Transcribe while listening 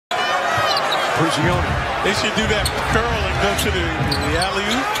They should do that curl and go to the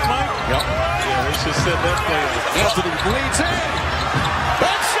alley-oop, Mike. Yep. Yeah, they should set that play up. Anthony leads in.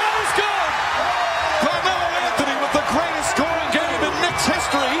 That shot is good. Carmelo Anthony with the greatest scoring game in Knicks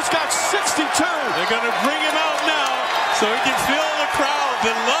history. He's got 62. They're going to bring him out now so he can feel the crowd,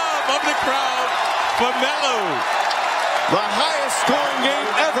 the love of the crowd for Melo. The highest scoring game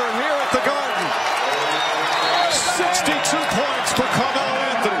ever here at the Garden. 62 points for Carmelo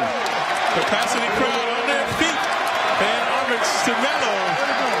Anthony. Capacity crowd on their feet. Paying homage to Melo.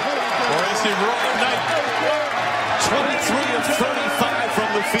 Or is he roaring night? 23 of 35 from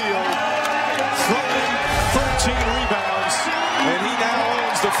the field. Throwing 13 rebounds. And he now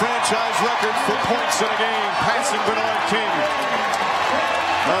owns the franchise record for points in a game, passing Bernard King.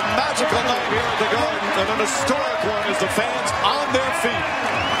 A magical night here at the Garden, and an historic one as the fans on their feet.